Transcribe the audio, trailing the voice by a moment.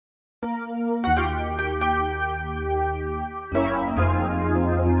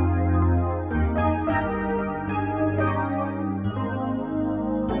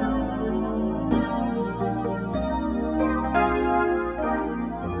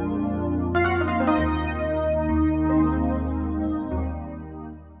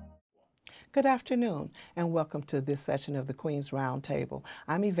Good afternoon, and welcome to this session of the Queen's Roundtable.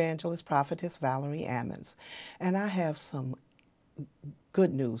 I'm Evangelist Prophetess Valerie Ammons, and I have some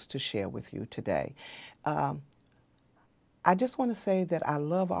good news to share with you today. Um, I just want to say that I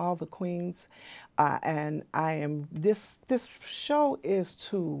love all the queens, and I am this show is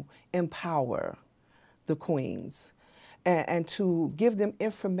to empower the queens and to give them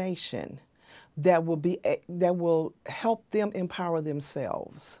information that will help them empower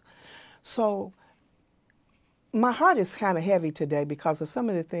themselves. So my heart is kind of heavy today because of some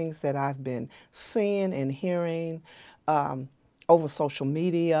of the things that I've been seeing and hearing um, over social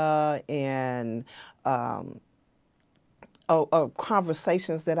media and um,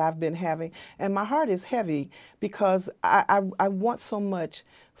 conversations that I've been having. And my heart is heavy because I want so much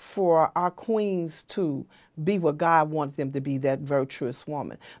for our queens to be what God wants them to be, that virtuous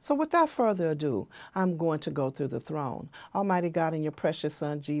woman. So without further ado, I'm going to go through the throne. Almighty God, in your precious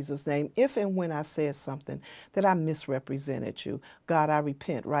Son, Jesus' name, if and when I said something that I misrepresented you, God, I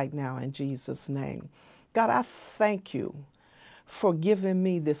repent right now in Jesus' name. God, I thank you for giving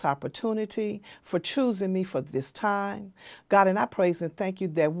me this opportunity, for choosing me for this time. God, and I praise and thank you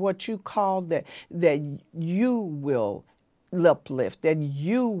that what you called, that you will uplift, that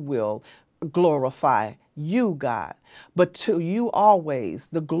you will glorify you, God. But to you always,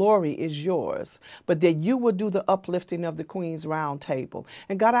 the glory is yours. But that you will do the uplifting of the Queen's Round Table.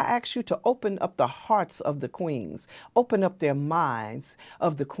 And God, I ask you to open up the hearts of the queens, open up their minds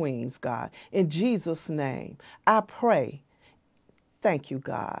of the queens, God. In Jesus' name, I pray. Thank you,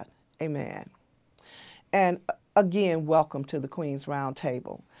 God. Amen. And again, welcome to the Queen's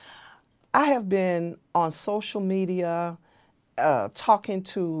Roundtable. I have been on social media talking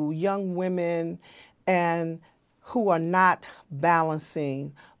to young women and who are not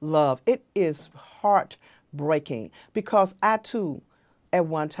balancing love. It is heartbreaking because I too, at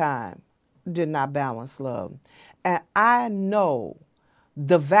one time, did not balance love. And I know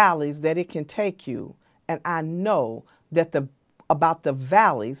the valleys that it can take you, and I know that about the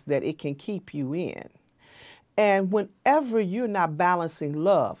valleys that it can keep you in. And whenever you're not balancing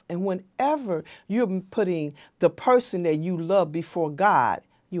love, and whenever you're putting the person that you love before God,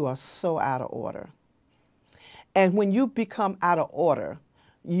 you are so out of order. And when you become out of order,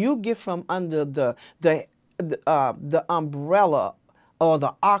 you get from under the umbrella or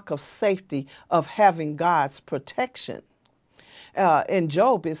the ark of safety of having God's protection. In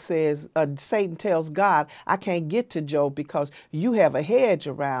Job, it says, Satan tells God, I can't get to Job because you have a hedge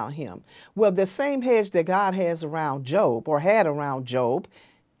around him. Well, the same hedge that God has around Job or had around Job,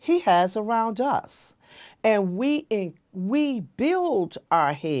 he has around us. And we build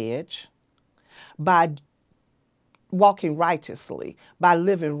our hedge by walking righteously, by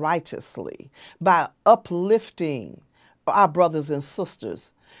living righteously, by uplifting our brothers and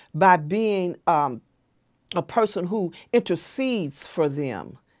sisters, by being a person who intercedes for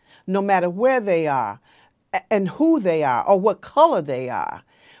them, no matter where they are and who they are or what color they are.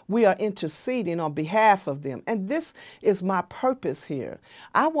 We are interceding on behalf of them. And this is my purpose here.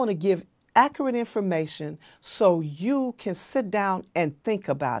 I want to give accurate information so you can sit down and think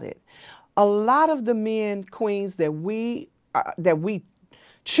about it. A lot of the men, queens that we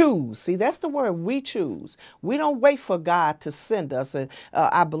choose. See, that's the word, we choose. We don't wait for God to send us.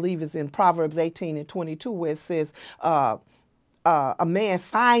 I believe it's in Proverbs 18:22 where it says, a man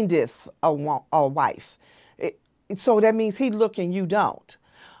findeth a wife. So that means he look and you don't.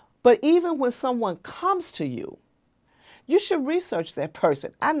 But even when someone comes to you, you should research that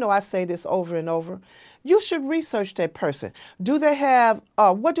person. I know I say this over and over. You should research that person. Do they have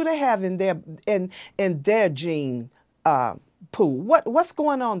what do they have in their gene pool? What's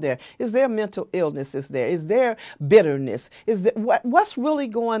going on there? Is there mental illness? Is there bitterness? Is there what's really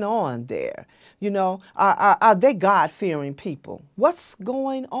going on there? You know, are they God-fearing people? What's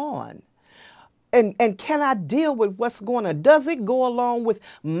going on? And can I deal with what's going on? Does it go along with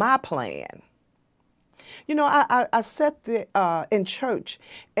my plan? You know, I sat there in church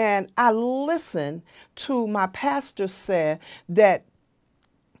and I listened to my pastor say that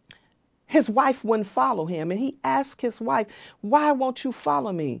his wife wouldn't follow him. And he asked his wife, why won't you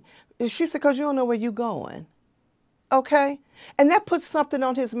follow me? And she said, because you don't know where you're going. Okay? And that puts something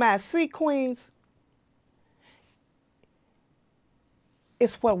on his mind. See, queens,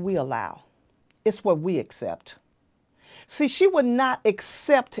 it's what we allow. It's what we accept. See, she would not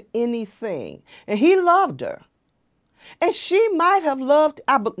accept anything. And he loved her. And she might have loved,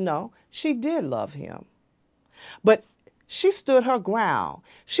 no, she did love him. But she stood her ground.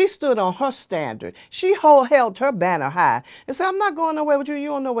 She stood on her standard. She held her banner high and said, I'm not going nowhere with you. You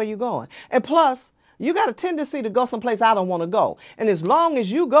don't know where you're going. And plus, You got a tendency to go someplace I don't want to go. And as long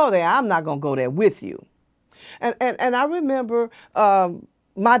as you go there, I'm not going to go there with you. And I remember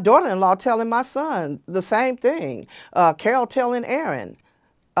my daughter-in-law telling my son the same thing. Carol telling Aaron,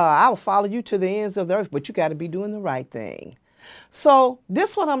 I will follow you to the ends of the earth, but you got to be doing the right thing. So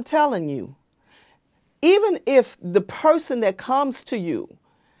this is what I'm telling you. Even if the person that comes to you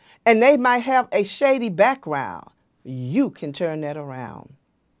and they might have a shady background, you can turn that around.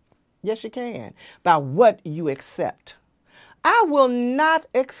 Yes, you can, by what you accept. I will not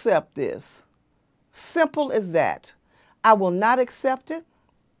accept this. Simple as that. I will not accept it.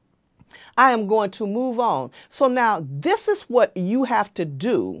 I am going to move on. So now this is what you have to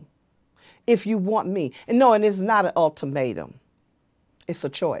do if you want me. And no, and it's not an ultimatum. It's a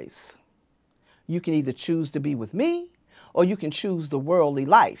choice. You can either choose to be with me or you can choose the worldly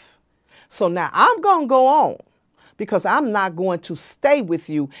life. So now I'm going to go on because I'm not going to stay with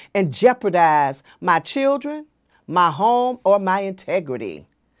you and jeopardize my children, my home, or my integrity.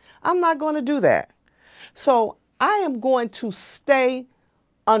 I'm not going to do that. So I am going to stay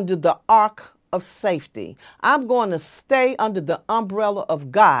under the ark of safety. I'm going to stay under the umbrella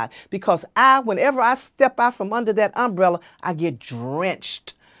of God because whenever I step out from under that umbrella, I get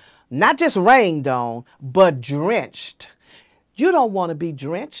drenched. Not just rained on, but drenched. You don't want to be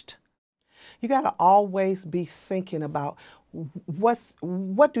drenched. You got to always be thinking about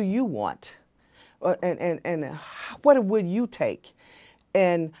what do you want? And what will you take?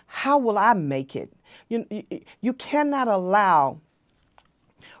 And how will I make it? You cannot allow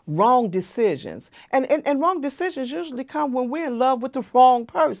wrong decisions. And wrong decisions usually come when we're in love with the wrong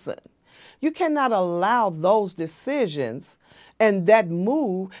person. You cannot allow those decisions and that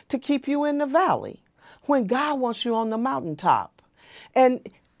move to keep you in the valley when God wants you on the mountaintop. And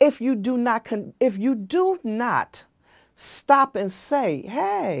if you do not stop and say,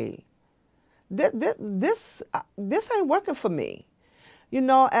 hey, this ain't working for me.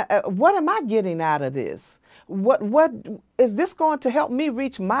 What am I getting out of this? What is this going to help me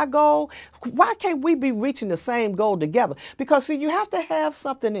reach my goal? Why can't we be reaching the same goal together? Because see, you have to have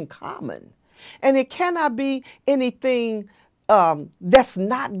something in common, and it cannot be anything that's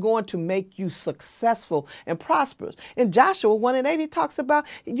not going to make you successful and prosperous. In Joshua 1:8, he talks about,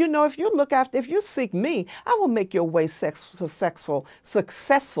 if you seek me, I will make your way successful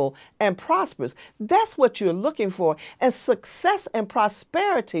and prosperous. That's what you're looking for. And success and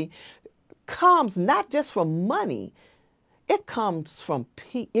prosperity comes not just from money. It comes from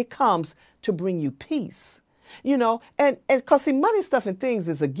peace. It comes to bring you peace. And because see, money, stuff, and things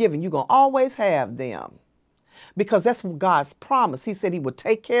is a given. You're going to always have them. Because that's God's promise. He said he would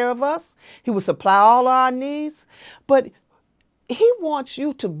take care of us. He would supply all our needs. But he wants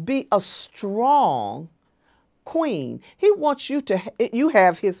you to be a strong queen. He wants you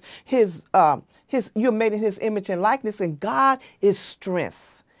have you're made in his image and likeness, and God is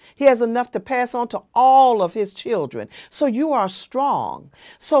strength. He has enough to pass on to all of his children. So you are strong.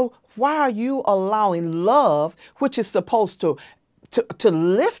 So why are you allowing love, which is supposed to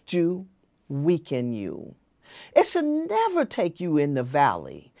lift you, weaken you? It should never take you in the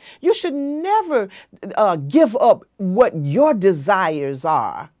valley. You should never give up what your desires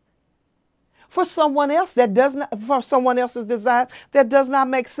are for someone else for someone else's desire that does not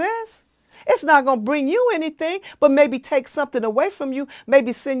make sense. It's not going to bring you anything, but maybe take something away from you,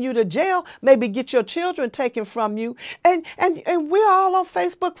 maybe send you to jail, maybe get your children taken from you. And we're all on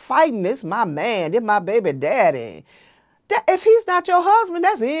Facebook fighting. This my man, this my baby daddy. If he's not your husband,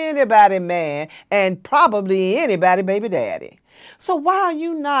 that's anybody man and probably anybody baby daddy. So why are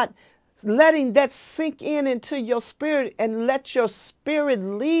you not letting that sink into your spirit and let your spirit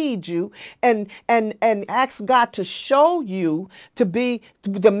lead you and ask God to show you to be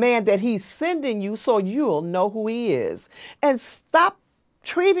the man that he's sending you so you'll know who he is? And stop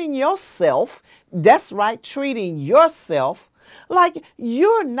treating yourself, that's right, treating yourself like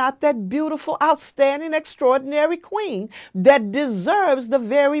you're not that beautiful, outstanding, extraordinary queen that deserves the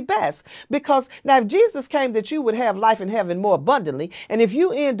very best. Because now if Jesus came that you would have life and have it more abundantly, and if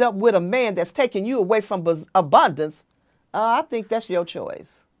you end up with a man that's taking you away from abundance, I think that's your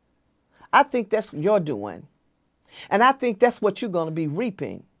choice. I think that's what you're doing. And I think that's what you're going to be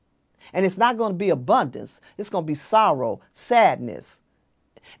reaping. And it's not going to be abundance. It's going to be sorrow, sadness,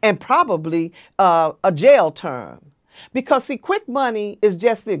 and probably a jail term. Because, see, quick money is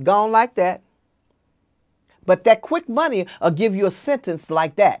just it, gone like that. But that quick money will give you a sentence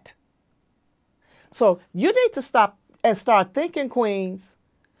like that. So you need to stop and start thinking, queens,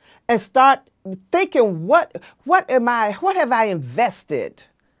 and start thinking, what have I invested?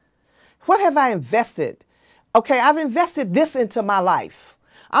 What have I invested? Okay, I've invested this into my life.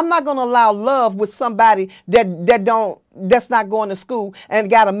 I'm not going to allow love with somebody that's not going to school and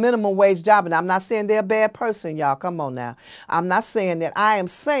got a minimum wage job. And I'm not saying they're a bad person, y'all. Come on now. I'm not saying that. I am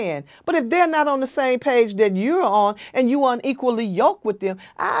saying, but if they're not on the same page that you're on and you unequally yoked with them,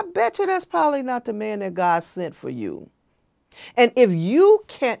 I bet you that's probably not the man that God sent for you. And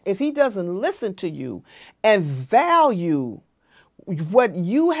if he doesn't listen to you and value what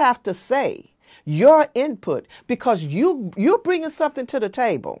you have to say, your input, because you're bringing something to the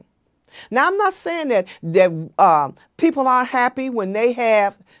table. Now, I'm not saying that people aren't happy when they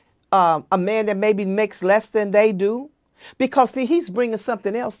have a man that maybe makes less than they do, because see, he's bringing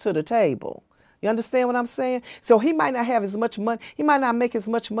something else to the table. You understand what I'm saying? So he might not have as much money. He might not make as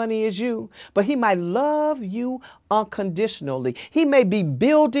much money as you, but he might love you unconditionally. He may be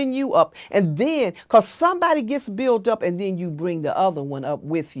building you up. And then, because somebody gets built up and then you bring the other one up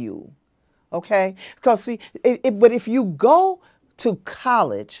with you. Okay? Because see, but if you go to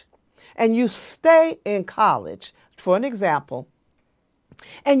college and you stay in college, for an example,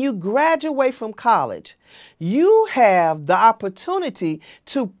 and you graduate from college, you have the opportunity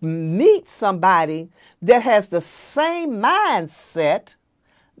to meet somebody that has the same mindset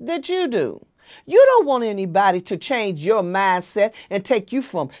that you do. You don't want anybody to change your mindset and take you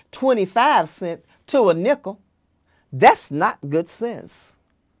from 25 cents to a nickel. That's not good sense.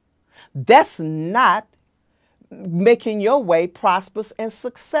 That's not making your way prosperous and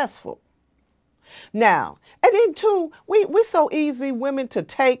successful. Now, and then too, we so easy, women, to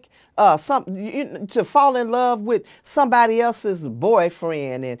take to fall in love with somebody else's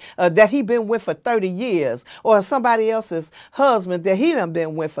boyfriend and that he been with for 30 years, or somebody else's husband that he done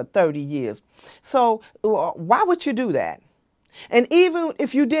been with for 30 years. So why would you do that? And even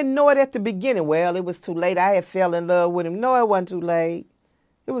if you didn't know it at the beginning, well, it was too late. I had fell in love with him. No, it wasn't too late.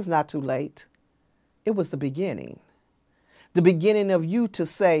 It was not too late. It was the beginning. The beginning of you to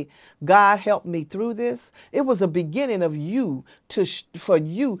say, God, help me through this. It was a beginning of you for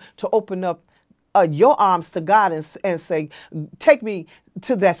you to open up your arms to God and say, take me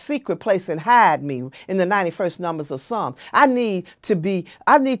to that secret place and hide me in the 91st numbers of Psalms. I need to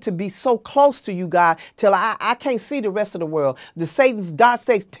be so close to you, God, till I can't see the rest of the world. The Satan's darts,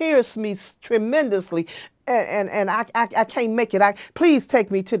 they've pierced me tremendously. And I can't make it. Please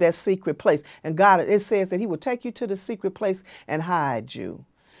take me to that secret place. And God, it says that he will take you to the secret place and hide you.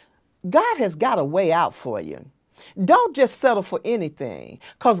 God has got a way out for you. Don't just settle for anything,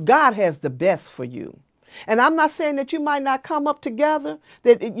 because God has the best for you. And I'm not saying that you might not come up together,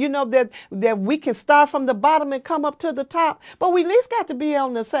 that you know that we can start from the bottom and come up to the top, but we at least got to be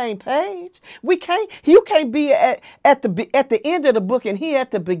on the same page. You can't be at the end of the book and he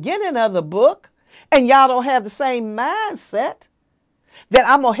at the beginning of the book, and y'all don't have the same mindset that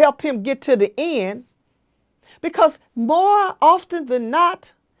I'm going to help him get to the end. Because more often than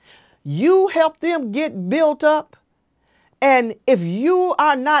not, you help them get built up. And if you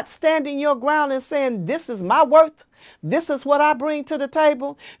are not standing your ground and saying, this is my worth, this is what I bring to the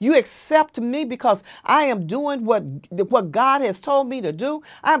table, you accept me because I am doing what God has told me to do.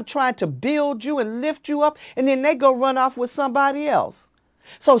 I'm trying to build you and lift you up, and then they go run off with somebody else.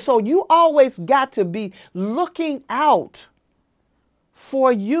 So you always got to be looking out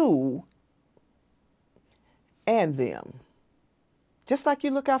for you and them. Just like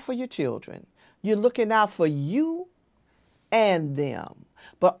you look out for your children. You're looking out for you and them.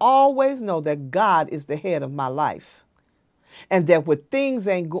 But always know that God is the head of my life. And that when things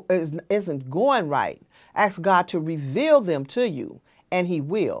isn't going right, ask God to reveal them to you, and he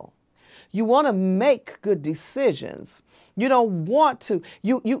will. You want to make good decisions. You don't want to.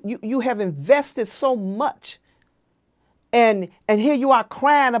 You have invested so much. And here you are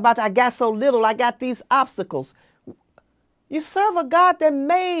crying about, I got so little, I got these obstacles. You serve a God that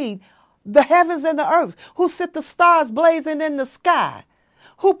made the heavens and the earth, who set the stars blazing in the sky,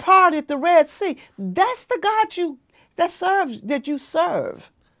 who parted the Red Sea. That's the God that you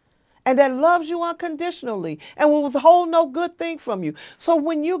serve, and that loves you unconditionally and will withhold no good thing from you. So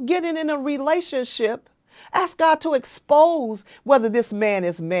when you're getting in a relationship, ask God to expose whether this man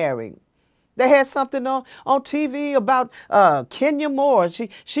is married. They had something on TV about Kenya Moore.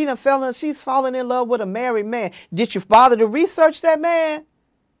 She's fallen in love with a married man. Did you bother to research that man?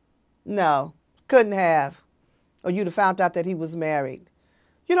 No, couldn't have. Or you'd have found out that he was married.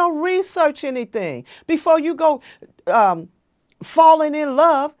 You don't research anything. Before you go falling in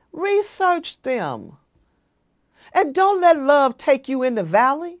love, research them. And don't let love take you in the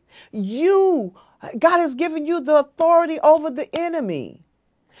valley. God has given you the authority over the enemy.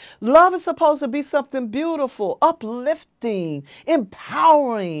 Love is supposed to be something beautiful, uplifting,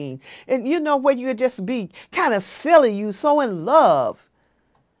 empowering, and where you just be kind of silly, you so in love.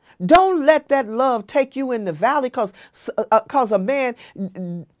 Don't let that love take you in the valley because a man,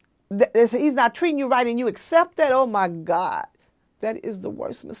 he's not treating you right and you accept that. Oh my God. That is the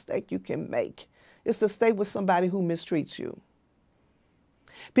worst mistake you can make. Is to stay with somebody who mistreats you.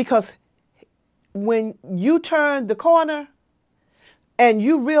 Because when you turn the corner and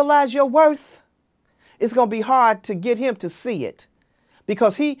you realize your worth, it's going to be hard to get him to see it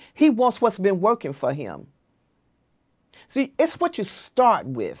because he wants what's been working for him. See, it's what you start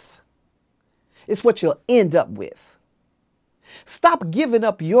with. It's what you'll end up with. Stop giving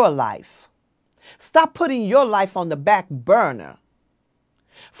up your life. Stop putting your life on the back burner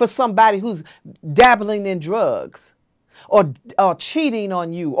for somebody who's dabbling in drugs or cheating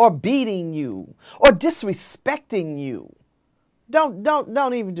on you or beating you or disrespecting you.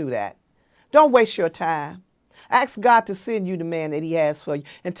 Don't even do that. Don't waste your time. Ask God to send you the man that he has for you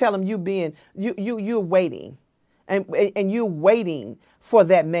and tell him you're waiting and you're waiting for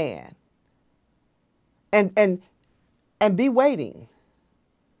that man. And be waiting.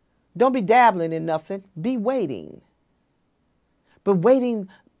 Don't be dabbling in nothing. Be waiting. But waiting,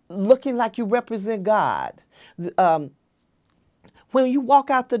 looking like you represent God. When you walk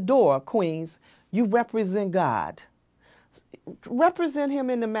out the door, queens, you represent God. Represent him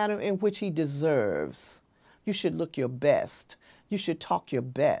in the manner in which he deserves. You should look your best. You should talk your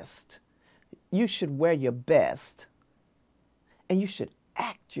best. You should wear your best. And you should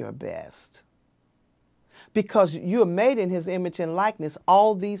act your best. Because you're made in his image and likeness,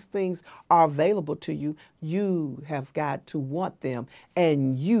 all these things are available to you. You have got to want them,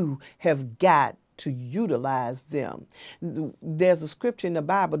 and you have got to utilize them. There's a scripture in the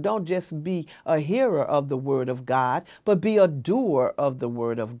Bible, don't just be a hearer of the word of God, but be a doer of the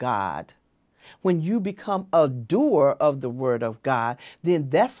word of God. When you become a doer of the word of God, then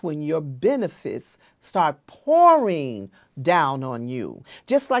that's when your benefits start pouring down on you.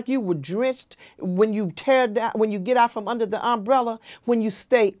 Just like you were drenched when you tear down, when you get out from under the umbrella, when you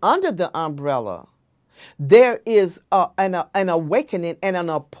stay under the umbrella, there is an awakening and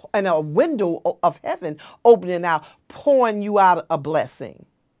a window of heaven opening out, pouring you out a blessing.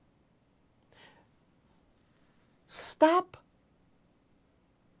 Stop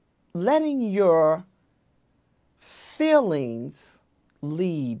letting your feelings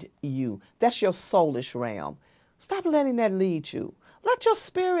lead you. That's your soulish realm. Stop letting that lead you. Let your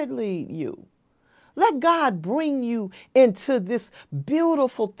spirit lead you. Let God bring you into this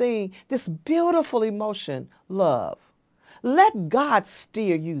beautiful thing, this beautiful emotion, love. Let God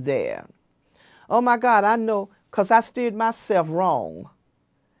steer you there. Oh my God, I know, because I steered myself wrong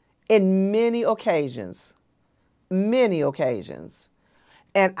in many occasions. Many occasions.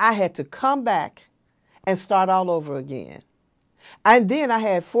 And I had to come back and start all over again. And then I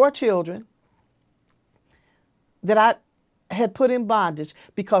had 4 children that I had put in bondage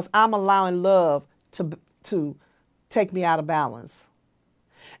because I'm allowing love to take me out of balance.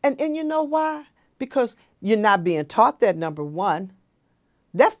 And you know why? Because you're not being taught that, number one.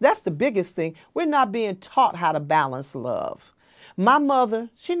 That's the biggest thing. We're not being taught how to balance love. My mother,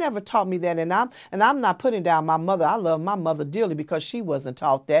 she never taught me that, and I'm not putting down my mother. I love my mother dearly because she wasn't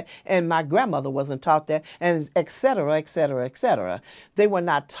taught that, and my grandmother wasn't taught that, and et cetera, et cetera, et cetera. They were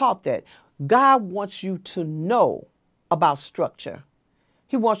not taught that. God wants you to know about structure.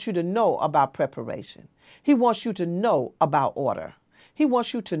 He wants you to know about preparation. He wants you to know about order. He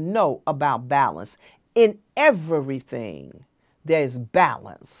wants you to know about balance. In everything, there's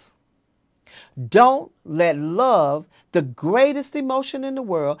balance. Don't let love, the greatest emotion in the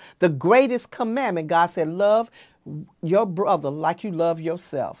world, the greatest commandment, God said, love your brother like you love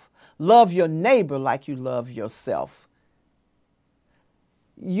yourself. Love your neighbor like you love yourself.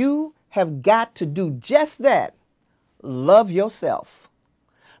 You have got to do just that. Love yourself.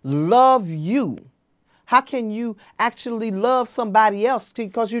 Love you. How can you actually love somebody else?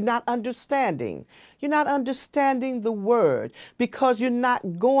 Because you're not understanding. You're not understanding the word because you're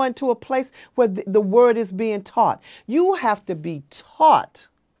not going to a place where the word is being taught. You have to be taught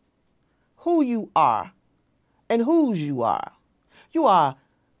who you are and whose you are.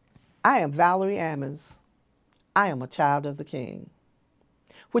 I am Valerie Ammons. I am a child of the King,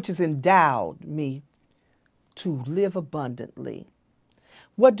 which has endowed me to live abundantly.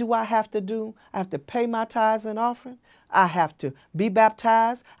 What do I have to do? I have to pay my tithes and offering. I have to be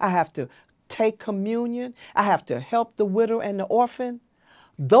baptized. I have to take communion. I have to help the widow and the orphan.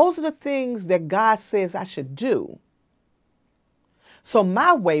 Those are the things that God says I should do So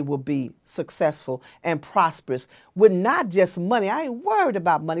my way will be successful and prosperous with not just money. I ain't worried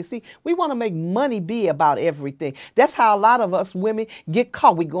about money. See, we want to make money be about everything. That's how a lot of us women get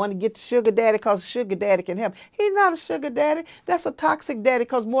caught. We going to get the sugar daddy because sugar daddy can help. He's not a sugar daddy. That's a toxic daddy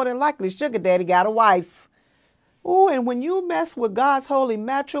because more than likely sugar daddy got a wife. Oh, and when you mess with God's holy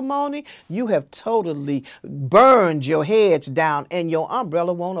matrimony, you have totally burned your hedge down and your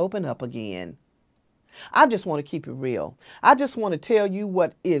umbrella won't open up again. I just want to keep it real. I just want to tell you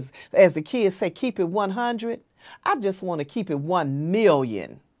what is, as the kids say, keep it 100. I just want to keep it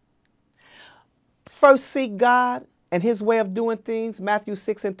 1,000,000. First seek God and his way of doing things, Matthew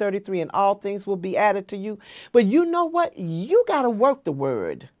 6:33, and all things will be added to you. But you know what? You got to work the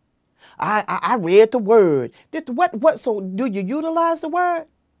word. I read the word. So do you utilize the word?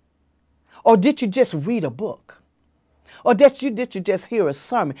 Or did you just read a book? Or did you just hear a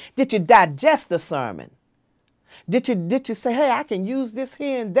sermon? Did you digest the sermon? Did you say, hey, I can use this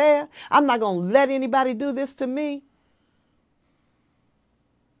here and there? I'm not going to let anybody do this to me.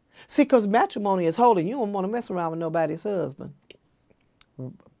 See, because matrimony is holy. You don't want to mess around with nobody's husband.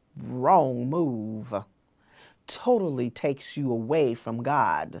 Wrong move. Totally takes you away from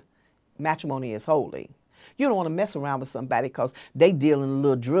God. Matrimony is holy. You don't want to mess around with somebody because they dealing in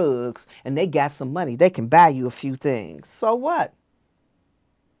little drugs and they got some money. They can buy you a few things. So what?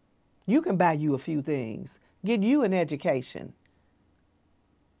 You can buy you a few things. Get you an education.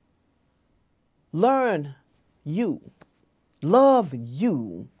 Learn you. Love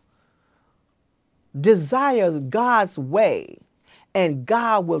you. Desire God's way, and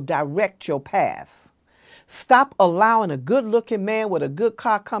God will direct your path. Stop allowing a good-looking man with a good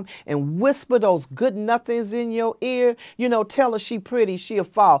car come and whisper those good nothings in your ear. You know, tell her she pretty, she'll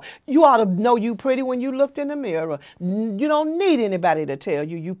fall. You ought to know you pretty when you looked in the mirror. You don't need anybody to tell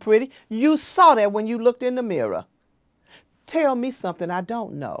you you pretty. You saw that when you looked in the mirror. Tell me something I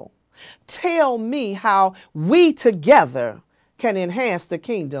don't know. Tell me how we together can enhance the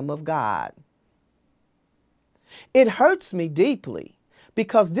kingdom of God. It hurts me deeply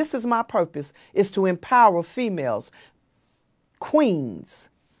because this is my purpose, is to empower females, queens,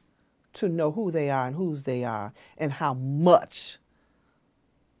 to know who they are and whose they are and how much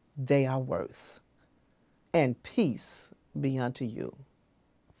they are worth. And peace be unto you.